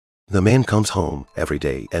The man comes home every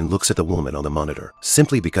day and looks at the woman on the monitor,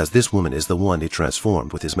 simply because this woman is the one he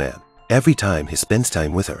transformed with his man. Every time he spends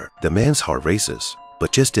time with her, the man's heart races.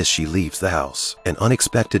 But just as she leaves the house, an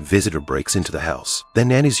unexpected visitor breaks into the house. The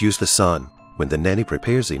nannies use the son. When the nanny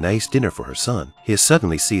prepares a nice dinner for her son, he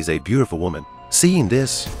suddenly sees a beautiful woman. Seeing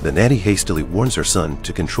this, the nanny hastily warns her son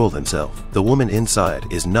to control himself. The woman inside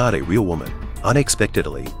is not a real woman.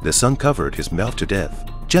 Unexpectedly, the son covered his mouth to death.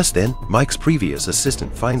 Just then, Mike's previous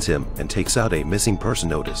assistant finds him and takes out a missing person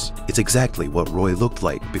notice. It's exactly what Roy looked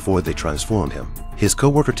like before they transformed him. His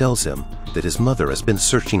coworker tells him that his mother has been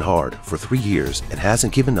searching hard for 3 years and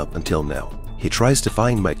hasn't given up until now. He tries to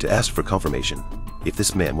find Mike to ask for confirmation if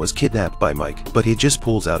this man was kidnapped by Mike, but he just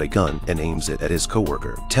pulls out a gun and aims it at his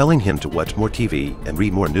coworker, telling him to watch more TV and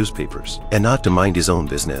read more newspapers, and not to mind his own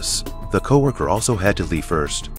business. The coworker also had to leave first,